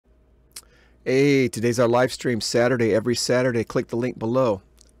Hey, today's our live stream Saturday. Every Saturday, click the link below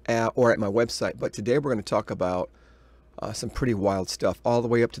or at my website. But today we're going to talk about some pretty wild stuff, all the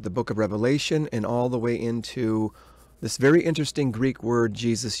way up to the book of Revelation and all the way into this very interesting Greek word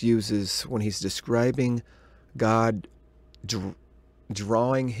Jesus uses when he's describing God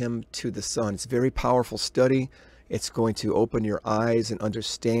drawing him to the Son. It's a very powerful study. It's going to open your eyes and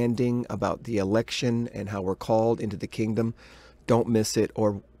understanding about the election and how we're called into the kingdom. Don't miss it,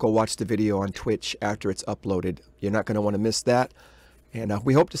 or go watch the video on Twitch after it's uploaded. You're not going to want to miss that. And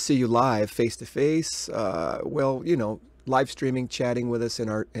we hope to see you live, face to face. Well, you know, live streaming, chatting with us in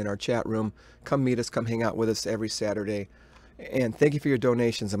our chat room. Come meet us, come hang out with us every Saturday. And thank you for your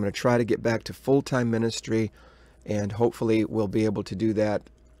donations. I'm going to try to get back to full-time ministry, and hopefully we'll be able to do that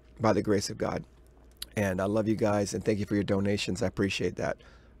by the grace of God. And I love you guys, and thank you for your donations. I appreciate that.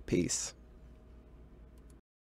 Peace.